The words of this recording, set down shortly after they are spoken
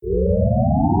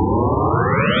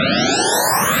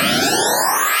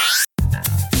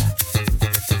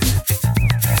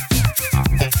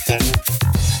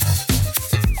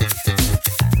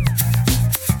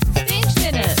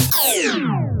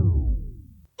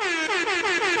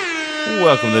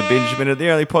Welcome to Binge Minute,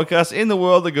 the only podcast in the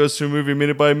world that goes through a movie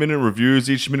minute by minute, reviews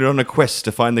each minute on a quest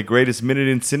to find the greatest minute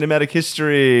in cinematic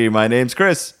history. My name's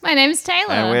Chris. My name's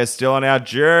Taylor. And we're still on our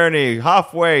journey,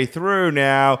 halfway through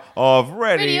now, of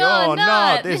Ready or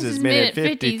Not. This is minute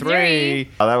 53.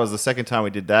 That was the second time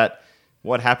we did that.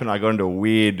 What happened? I got into a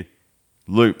weird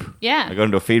loop. Yeah. I got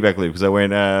into a feedback loop because I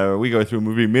went, we go through a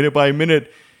movie minute by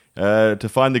minute to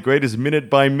find the greatest minute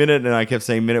by minute, and I kept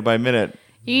saying minute by minute.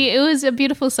 It was a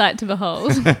beautiful sight to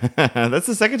behold. That's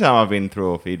the second time I've been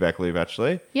through a feedback loop,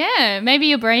 actually. Yeah, maybe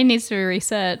your brain needs to be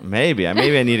reset. Maybe I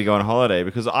need to go on holiday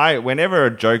because whenever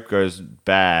a joke goes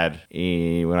bad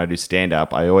when I do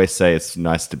stand-up, I always say it's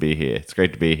nice to be here. It's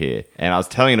great to be here. And I was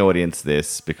telling an audience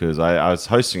this because I was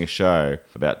hosting a show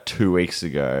about 2 weeks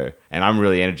ago, and I'm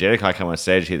really energetic. I come on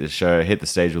stage, hit the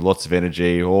stage with lots of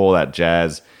energy, all that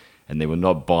jazz, and they were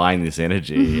not buying this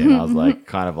energy. And I was like,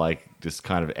 just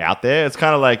kind of out there. It's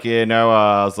kind of like,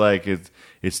 I was like,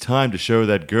 it's time to show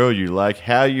that girl you like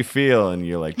how you feel, and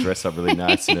you're like dress up really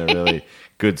nice in a really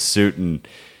good suit, and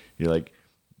you like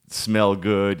smell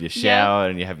good, you shower,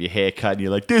 and you have your hair cut, and you're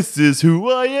like, this is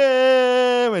who I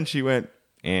am. And she went,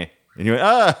 and you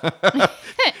went,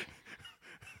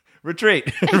 retreat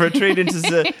into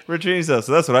stuff.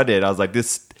 So that's what I did. I was like,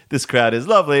 this crowd is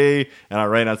lovely. And I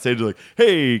ran on stage like,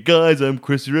 hey guys, I'm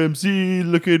Chris your MC.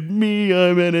 Look at me,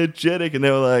 I'm energetic. And they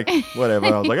were like, whatever.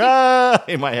 And I was like,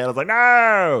 in my head, I was like,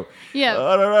 no. Yeah.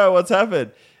 I don't know what's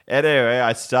happened. And anyway,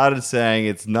 I started saying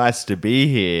it's nice to be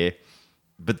here.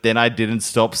 But then I didn't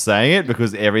stop saying it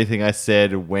because everything I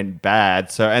said went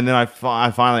bad. So, and then I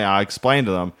finally explained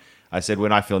to them. I said,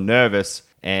 when I feel nervous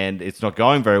and it's not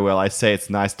going very well, I say it's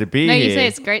nice to be here. No, you say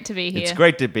it's great to be here. It's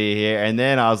great to be here. And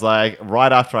then I was like,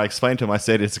 right after I explained to him, I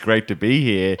said, it's great to be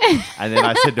here. And then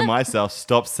I said to myself,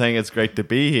 stop saying it's great to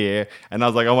be here. And I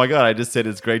was like, oh my God, I just said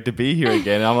it's great to be here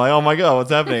again. And I'm like, oh my God, what's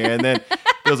happening? And then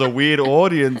there's a weird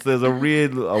audience. There's a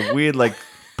weird like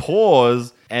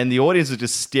pause. And the audience was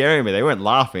just staring at me. They weren't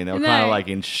laughing. They were kind of like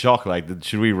in shock. Like,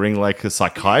 should we ring like a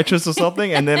psychiatrist or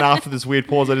something? And then after this weird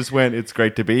pause, I just went, it's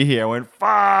great to be here. I went,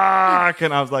 fuck.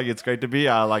 And I was like, it's great to be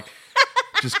here. I like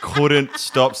just couldn't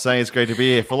stop saying it's great to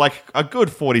be here for like a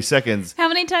good 40 seconds. How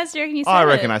many times do you reckon you said I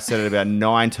reckon I said it about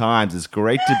 9 times. It's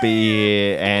great to be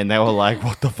here. And they were like,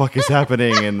 what the fuck is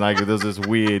happening? And like, there's this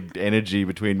weird energy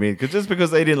between me. Just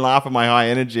because they didn't laugh at my high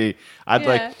energy, I'd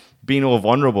like been all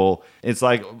vulnerable. It's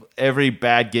like every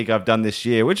bad gig I've done this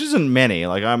year, which isn't many.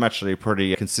 Like, I'm actually a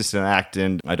pretty consistent act,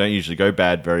 and I don't usually go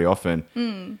bad very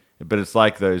often. But it's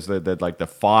like those, like the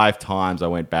 5 times I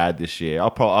went bad this year. I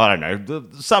don't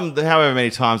know, however many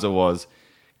times it was,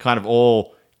 kind of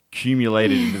all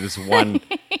accumulated into this one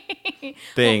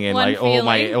thing, and like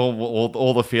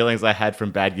all the feelings I had from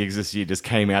bad gigs this year just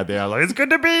came out there. I was like, it's good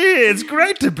to be here. It's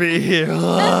great to be here.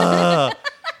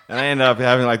 And I ended up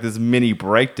having like this mini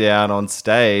breakdown on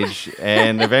stage,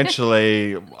 and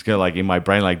eventually, it's kind of like in my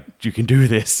brain, like, you can do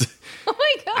this. Oh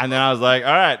my God. And then I was like,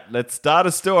 all right, let's start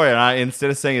a story. And instead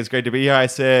of saying it's great to be here, I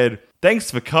said, thanks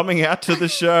for coming out to the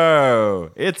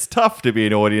show. It's tough to be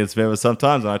an audience member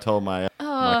sometimes. And I told my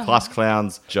class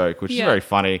clowns joke, which is very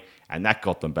funny. And that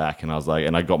got them back. And I was like,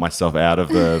 and I got myself out of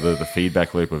the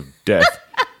feedback loop of death.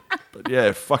 But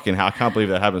yeah, fucking hell, I can't believe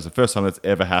that happened. It's the first time that's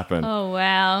ever happened. Oh,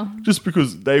 wow. Just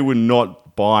because they were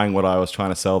not buying what I was trying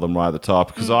to sell them right at the top.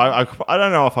 Because I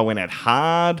don't know if I went out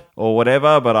hard or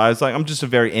whatever, but I was like, I'm just a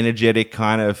very energetic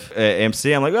kind of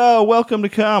MC. I'm like, oh, welcome to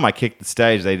come. I kicked the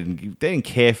stage. They didn't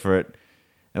care for it.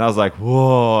 And I was like,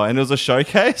 whoa. And it was a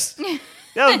showcase.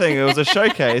 The other thing, it was a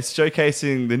showcase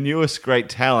showcasing the newest great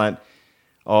talent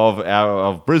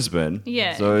of Brisbane.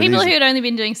 Yeah. So people who had only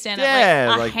been doing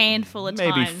stand-up like a handful of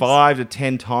maybe times. Maybe 5 to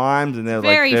 10 times. And they're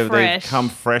Very like, fresh. they've come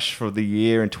fresh for the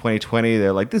year in 2020.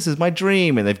 They're like, this is my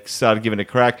dream. And they've started giving it a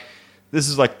crack. This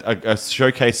is like a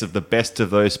showcase of the best of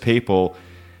those people.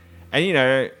 And, you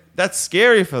know, that's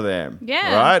scary for them.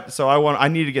 Yeah. Right? So I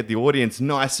need to get the audience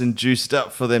nice and juiced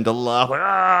up for them to laugh. Like,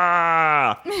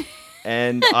 ah!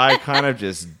 And I kind of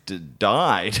just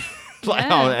died.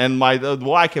 And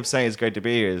why I kept saying it's great to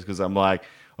be here is because I'm like,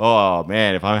 oh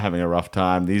man, if I'm having a rough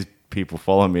time, these people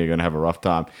following me are going to have a rough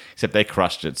time. Except they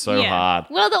crushed it so hard.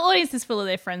 Well, the audience is full of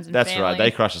their friends and family. That's right, they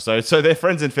crushed it. So their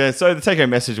friends and family. So the take-home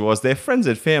message was their friends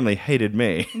and family hated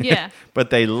me. Yeah.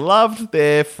 But they loved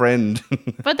their friend.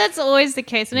 But that's always the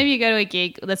case. Whenever you go to a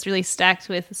gig that's really stacked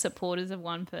with supporters of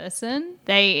one person,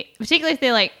 particularly if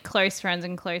they're like close friends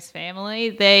and close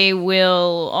family, they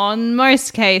will, on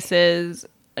most cases,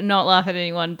 not laugh at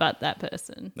anyone but that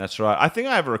person. That's right. I think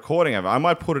I have a recording of it. I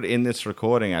might put it in this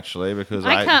recording actually because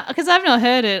I can't, because I've not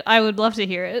heard it. I would love to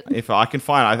hear it. if I can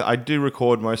find it. I do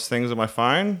record most things on my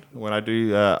phone when I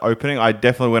do opening.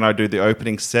 When I do the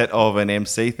opening set of an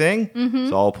MC thing. Mm-hmm.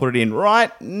 So I'll put it in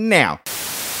right now.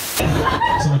 So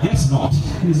I guess not.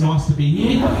 It is nice to be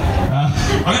here.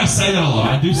 I'm going to say that a lot.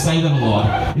 I do say that a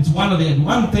lot. It's one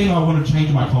thing I want to change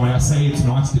in my comment. I say it's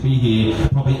nice to be here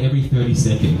probably every 30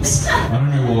 seconds. I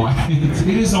don't know why. It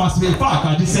is nice to be here. Fuck,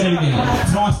 I just said everything.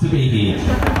 It's nice to be here.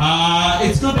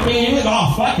 It's good to be here.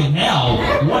 Oh, fucking hell.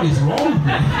 What is wrong with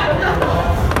me?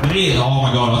 It is. Oh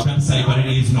my God, I was about to say, but it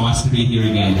is nice to be here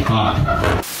again.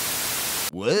 Fuck.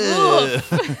 Whoa.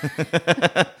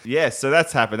 Yeah, so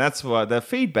that's happened. That's what the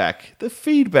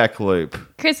feedback loop.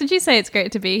 Chris, did you say it's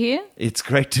great to be here? It's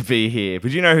great to be here.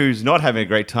 But you know who's not having a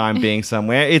great time being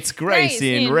somewhere? It's Grace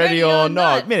in Ready or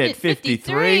Not, minute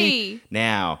 53.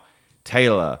 Now,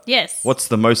 Taylor. Yes. What's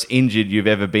the most injured you've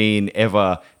ever been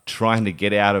trying to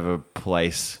get out of a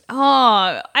place?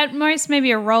 Oh, at most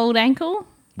maybe a rolled ankle.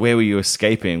 Where were you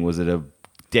escaping? Was it a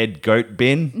dead goat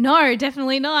bin? No,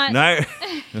 definitely not. No?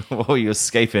 What were you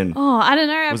escaping? Oh, I don't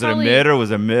know. Was it a murder?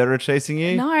 Was a murderer chasing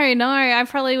you? No. I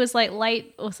probably was like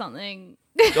late or something.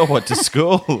 Oh, what, to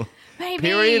school? Maybe.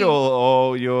 Period?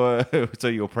 Or so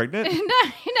you're pregnant?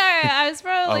 No, I was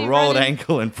probably a rolled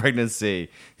ankle and pregnancy.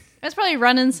 I was probably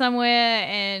running somewhere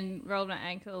and rolled my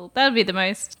ankle. That would be the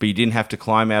most. But you didn't have to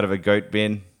climb out of a goat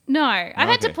bin? No, I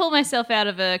had to pull myself out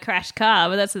of a crashed car,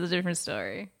 but that's a different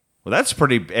story. Well, that's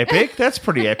pretty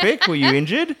epic. Were you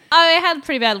injured? I had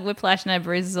pretty bad whiplash and I had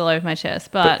bruises all over my chest.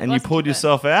 And you pulled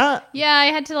yourself out? Yeah, I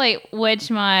had to wedge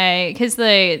because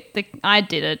I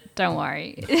did it. Don't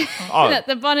worry. Oh,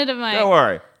 the bonnet of my. Don't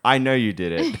worry. I know you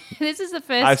did it. This is the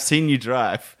first. I've seen you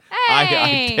drive.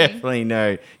 Hey. I definitely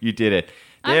know you did it.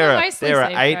 There are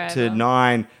 8 to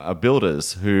 9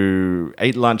 builders who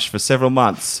ate lunch for several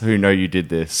months who know you did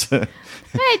this.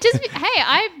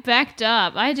 I backed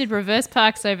up. I did reverse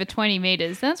parks over 20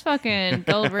 meters. That's fucking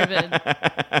gold ribbon.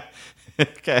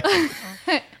 Okay.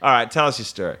 All right, tell us your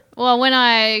story. Well, when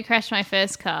I crashed my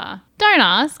first car, don't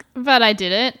ask, but I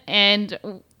did it. And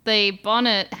the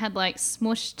bonnet had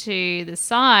smushed to the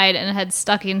side and it had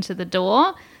stuck into the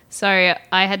door. So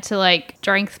I had to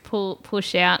strength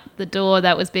push out the door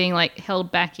that was being held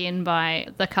back in by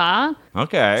the car.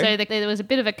 Okay. So there was a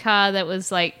bit of a car that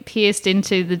was pierced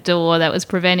into the door that was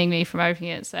preventing me from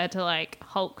opening it. So I had to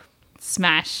Hulk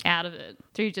smash out of it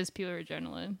through just pure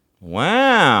adrenaline.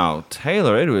 Wow,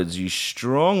 Taylor Edwards, you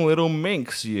strong little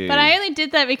minx, you. But I only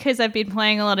did that because I've been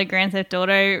playing a lot of Grand Theft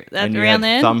Auto and you around had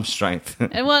there. Thumb strength.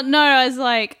 Well, no, I was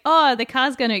like, oh, the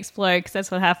car's going to explode because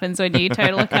that's what happens when you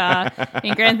total a car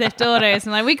in Grand Theft Auto. So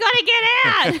I'm like, we got to get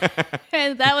out.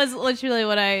 And that was literally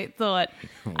what I thought.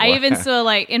 Wow. I even saw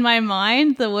in my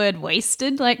mind the word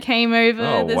wasted came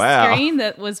over screen.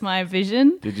 That was my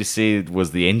vision. Did you see,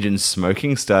 was the engine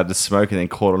smoking? Started to smoke and then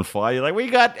caught on fire. You're like, we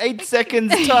got 8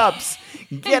 seconds tops.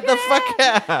 Get the fuck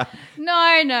out.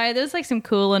 No. There was some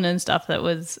coolant and stuff that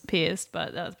was pierced,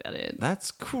 but that was about it.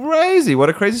 That's crazy. What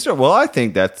a crazy story. Well, I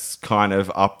think that's kind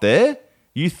of up there.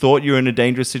 You thought you were in a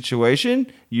dangerous situation.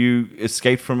 You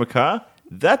escaped from a car.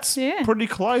 That's pretty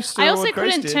close to I also what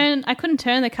Grace did. I couldn't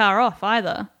turn the car off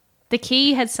either. The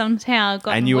key had somehow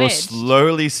gotten and you wedged. were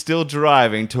slowly still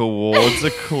driving towards a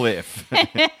cliff.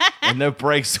 And the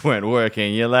brakes weren't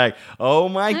working. You're like, oh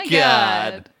my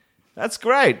God. That's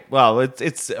great. Well,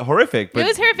 it's horrific. But it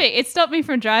was horrific. It stopped me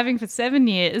from driving for 7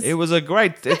 years.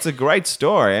 It's a great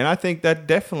story. And I think that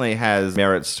definitely has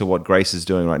merits to what Grace is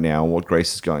doing right now and what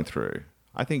Grace is going through.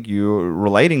 I think you're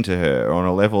relating to her on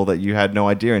a level that you had no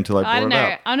idea until I brought it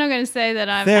up. I'm not going to say that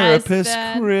I'm Therapist as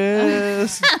bad.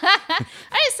 Chris. I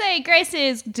just say Grace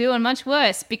is doing much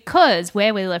worse because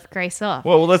where we left Grace off.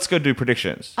 Well, let's go do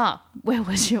predictions. Oh, where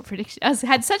was your prediction? I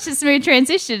had such a smooth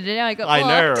transition and now I got blocked.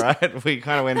 I know, right? We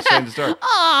kind of went and changed the story.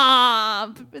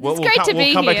 It's great to be here.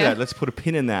 We'll come back to that. Let's put a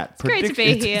pin in that. It's great to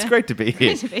be here. It's great to be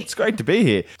here. It's great to be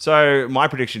here. So my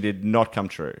prediction did not come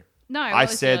true. No, I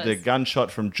said the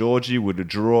gunshot from Georgie would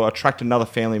attract another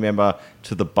family member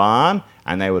to the barn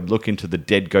and they would look into the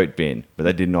dead goat bin, but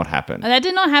that did not happen. That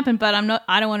did not happen, but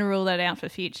I don't want to rule that out for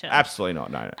future. Absolutely not,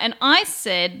 no. And I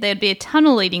said there'd be a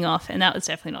tunnel leading off, and that was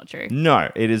definitely not true. No,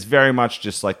 it is very much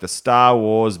just like the Star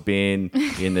Wars bin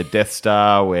in the Death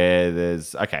Star where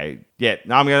there's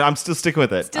I'm still sticking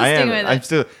with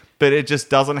it. But it just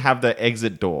doesn't have the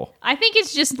exit door. I think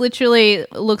it's just literally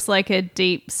looks like a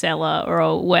deep cellar or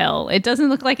a well. It doesn't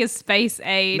look like a space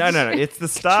age. No. It's the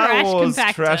Star Wars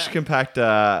trash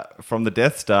compactor from the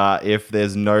Death Star if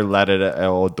there's no ladder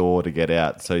or door to get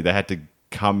out. So they had to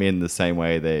come in the same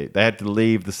way they had to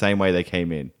leave the same way they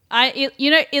came in.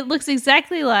 It looks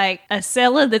exactly like a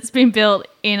cellar that's been built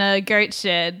in a goat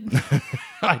shed.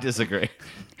 I disagree.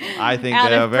 I think Out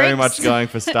they of are very bricks much going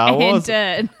for Star and Wars.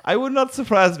 dirt. I would not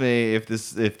surprise me if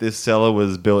this cellar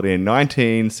was built in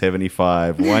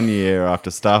 1975, 1 year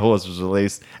after Star Wars was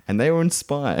released, and they were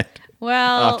inspired.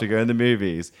 Well, After going to the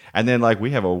movies. And then, like,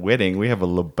 we have a wedding. We have a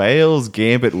LaBelle's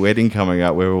Gambit wedding coming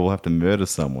up where we'll have to murder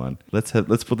someone. Let's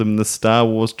put them in the Star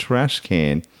Wars trash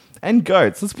can. And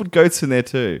goats. Let's put goats in there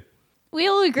too. we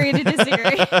all agree to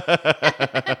disagree.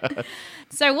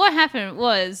 So what happened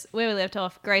was, where we left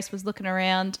off, Grace was looking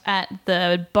around at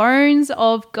the bones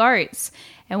of goats.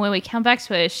 And when we come back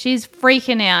to her, she's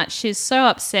freaking out. She's so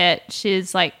upset.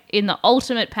 She's like in the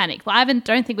ultimate panic. Well,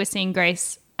 don't think we've seen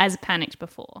Grace as panicked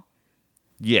before.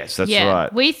 Yes, that's right.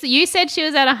 You said she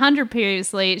was at 100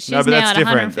 previously. She's No, but now that's at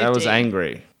different. 150. That was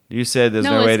angry. You said there's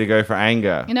No, no it way was- to go for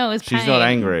anger. No, it was She's pain. not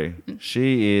angry.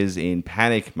 She is in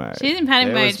panic mode. She's in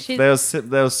panic mode.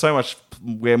 There was so much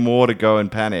where more to go in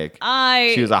panic.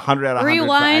 She was 100 out of 100 for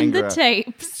rewind anger. the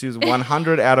tapes. She was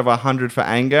 100 out of 100 for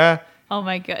anger. Oh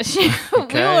my gosh.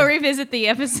 Okay. We will revisit the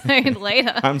episode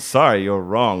later. I'm sorry, you're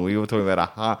wrong. We were talking about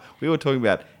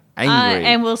angry.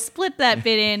 And we'll split that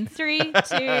bit in 3,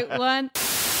 2, 1.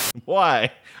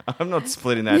 Why? I'm not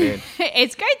splitting that in.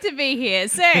 It's great to be here.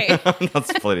 So, I'm not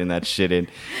splitting that shit in.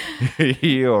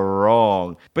 You're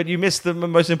wrong. But you missed the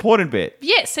most important bit.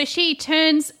 yeah, so she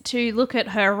turns to look at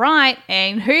her right,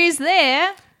 and who's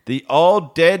there? The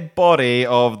old dead body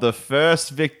of the first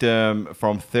victim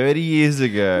from 30 years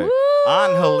ago. Woo!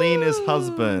 Aunt Helena's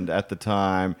husband at the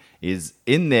time is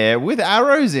in there with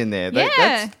arrows in there.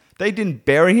 They didn't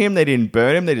bury him. They didn't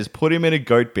burn him. They just put him in a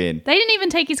goat bin. They didn't even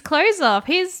take his clothes off.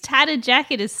 His tattered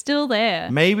jacket is still there.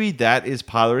 Maybe that is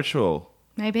part of the ritual.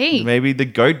 Maybe. Maybe the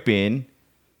goat bin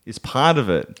is part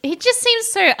of it. It just seems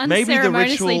so Maybe the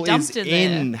unceremoniously ritual dumped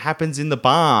in there. happens in the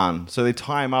barn. So they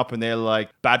tie him up and they're like,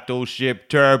 Battleship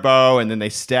Turbo, and then they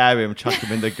stab him, chuck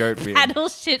him in the goat bin.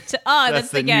 Battleship. That's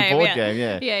the new game. board yeah. game,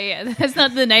 yeah. Yeah. That's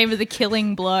not the name of the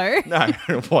killing blow. No,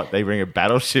 what? They bring a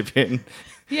battleship in?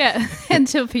 Yeah, and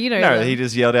torpedo. No, them. he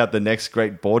just yelled out the next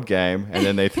great board game, and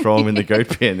then they throw him in the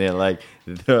goat bin. They're like,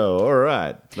 oh, all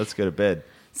right, let's go to bed.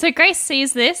 So Grace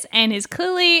sees this and is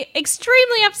clearly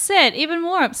extremely upset, even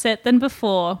more upset than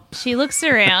before. She looks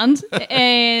around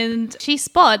and she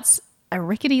spots a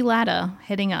rickety ladder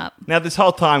heading up. Now, this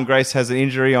whole time, Grace has an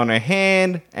injury on her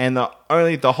hand, and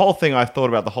the whole thing I thought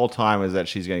about the whole time is that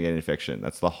she's going to get an infection.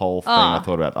 That's the whole thing I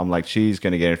thought about. I'm like, she's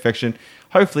going to get an infection.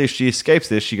 Hopefully, if she escapes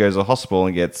this, she goes to the hospital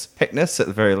and gets tetanus at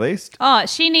the very least. Oh,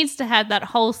 she needs to have that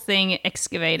whole thing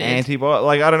excavated. Antibiotic,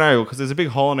 like, I don't know, because there's a big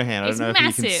hole in her hand. It's I don't know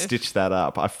if you massive. can stitch that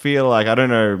up. I feel like, I don't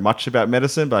know much about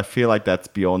medicine, but I feel like that's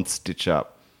beyond stitch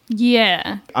up.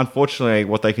 Yeah. Unfortunately,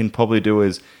 what they can probably do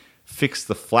is fix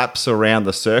the flaps around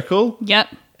the circle. Yep.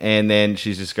 And then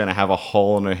she's just going to have a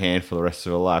hole in her hand for the rest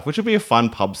of her life, which would be a fun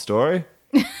pub story.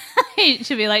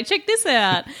 She'll be like, check this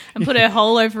out. And put her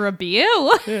hole over a beer.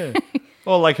 Yeah.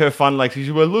 Or like her fun, like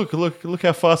she's well, look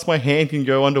how fast my hand can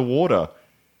go underwater.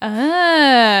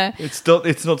 Ah.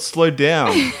 It's not slowed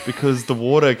down because the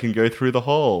water can go through the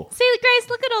hole. See, Grace,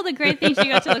 look at all the great things you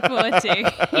got to look forward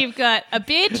to. You've got a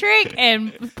beer trick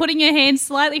and putting your hand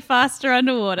slightly faster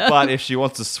underwater. But if she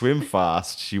wants to swim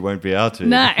fast, she won't be able to.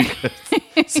 No.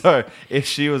 So if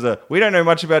she was we don't know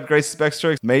much about Grace's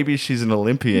backstory. Maybe she's an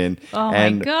Olympian. Oh my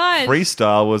and gosh.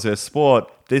 freestyle was her sport.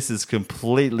 This is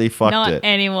completely fucked Not it.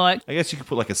 anymore. I guess you could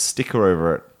put like a sticker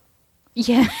over it.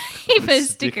 Yeah. Keep a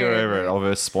sticker over it of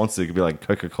her sponsor. It could be like a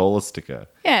Coca-Cola sticker.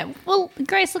 Yeah. Well,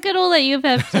 Grace, look at all that you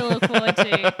have to look forward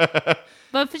to.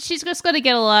 But she's just got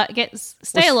to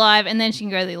stay alive, and then she can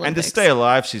go to the Olympics. And to stay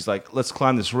alive, she's like, let's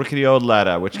climb this rickety old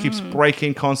ladder, which keeps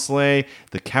breaking constantly.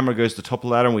 The camera goes to the top of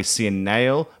the ladder, and we see a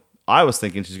nail. I was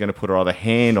thinking she's going to put her other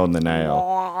hand on the nail.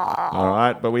 All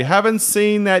right, but we haven't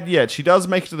seen that yet. She does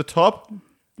make it to the top.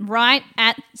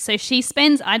 So she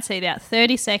spends, I'd say, about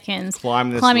 30 seconds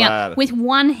Climbing this climbing ladder. up with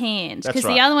one hand, That's because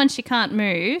right. the other one she can't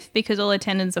move because all her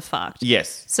tendons are fucked.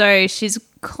 Yes. So she's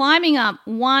climbing up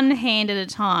one hand at a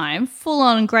time, full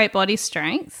on great body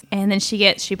strength, and then she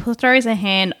throws her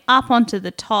hand up onto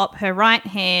the top, her right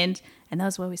hand, and that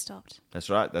was where we stopped. That's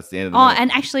right. That's the end of the Oh, minute.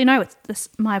 and actually, no,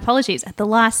 my apologies. At the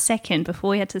last second before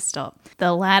we had to stop,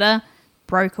 the ladder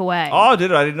broke away. Oh,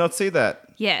 did I? I did not see that.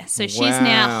 Yeah, so she's Wow.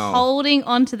 now holding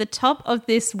onto the top of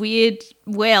this weird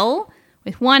well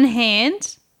with one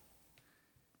hand.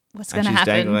 What's going And to she's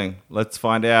happen? dangling. Let's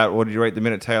find out. What did you rate the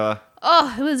minute, Taylor?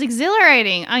 Oh, it was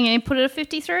exhilarating. I'm going to put it at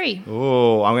 53.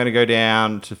 Oh, I'm going to go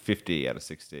down to 50 out of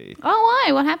 60. Oh,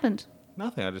 why? What happened?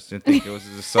 Nothing. I just didn't think it was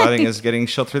as exciting as getting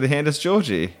shot through the hand as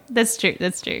Georgie. That's true.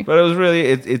 That's true. But it was really,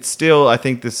 it's still, I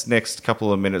think this next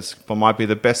couple of minutes might be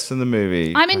the best in the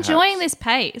movie. I'm enjoying this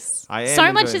pace. I am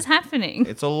so much enjoying- is happening.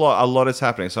 It's a lot is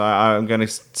happening. So I'm going to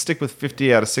stick with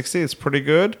 50 out of 60. It's pretty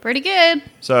good. Pretty good.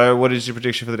 So what is your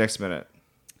prediction for the next minute?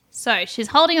 So she's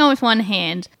holding on with one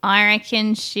hand. I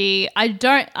reckon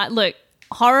look,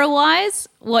 horror-wise,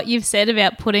 what you've said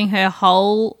about putting her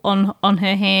hole on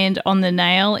her hand on the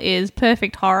nail is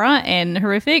perfect horror and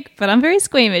horrific, but I'm very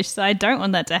squeamish, so I don't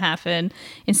want that to happen.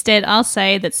 Instead, I'll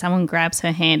say that someone grabs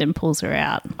her hand and pulls her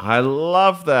out. I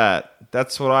love that.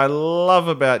 That's what I love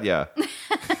about you.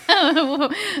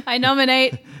 I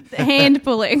nominate hand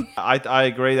pulling. I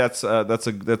agree. That's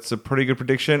a pretty good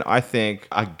prediction. I think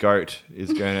a goat is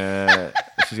she's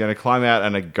gonna climb out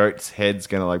and a goat's head's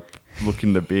gonna like look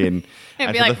in the bin.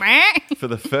 And be like, meh. For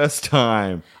the first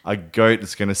time, a goat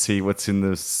is gonna see what's in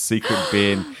the secret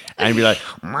bin and be like,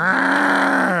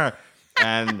 meh.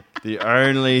 And the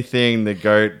only thing the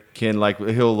goat can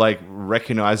he'll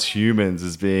recognize humans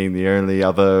as being the only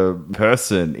other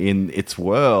person in its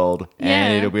world,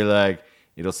 and it'll be like,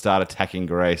 it'll start attacking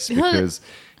Grace because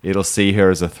it'll see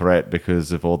her as a threat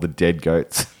because of all the dead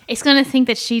goats. It's going to think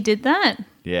that she did that.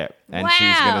 Yeah, and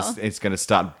Wow. it's gonna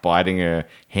start biting her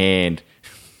hand.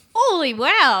 Holy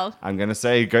wow. I'm gonna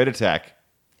say goat attack.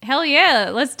 Hell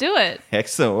yeah, let's do it.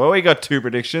 Excellent. Well, we got 2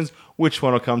 predictions. Which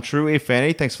one will come true, if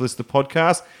any? Thanks for listening to the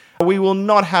podcast. We will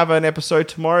not have an episode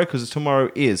tomorrow because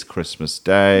tomorrow is Christmas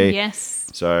Day. Yes.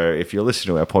 So if you're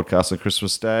listening to our podcast on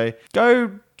Christmas Day,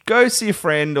 go see a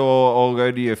friend or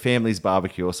go to your family's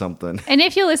barbecue or something. And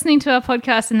if you're listening to our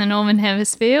podcast in the Northern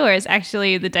Hemisphere, where it's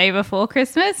actually the day before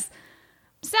Christmas,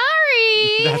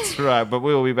 sorry. That's right. But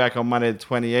we will be back on Monday the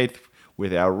 28th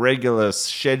with our regular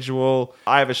schedule.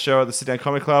 I have a show at the Sit Down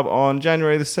Comic Club on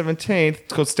January the 17th.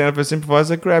 It's called Stand Up vs.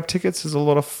 Improviser. Grab tickets. It's a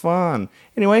lot of fun.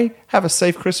 Anyway, have a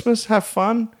safe Christmas. Have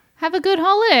fun. Have a good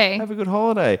holiday. Have a good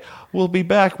holiday. We'll be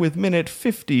back with minute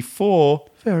 54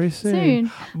 very soon.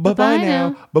 Bye-bye Bye-bye now.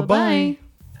 now. Bye-bye. Bye-bye.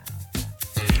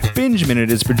 Binge Minute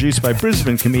is produced by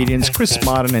Brisbane comedians Chris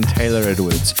Martin and Taylor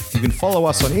Edwards. You can follow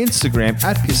us on Instagram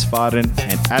at @PissFarden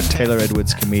and at Taylor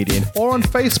Edwards Comedian, or on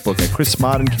Facebook at Chris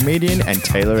Martin Comedian and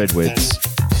Taylor Edwards.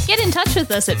 Get in touch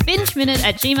with us at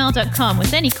bingeminute@gmail.com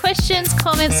with any questions,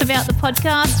 comments about the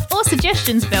podcast, or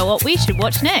suggestions about what we should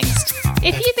watch next.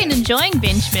 If you've been enjoying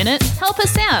Binge Minute, help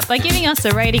us out by giving us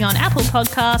a rating on Apple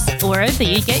Podcasts or wherever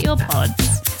you get your pods.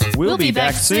 We'll be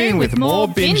back soon with more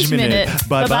Binge Minute.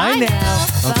 Bye-bye now.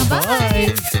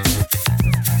 Bye-bye.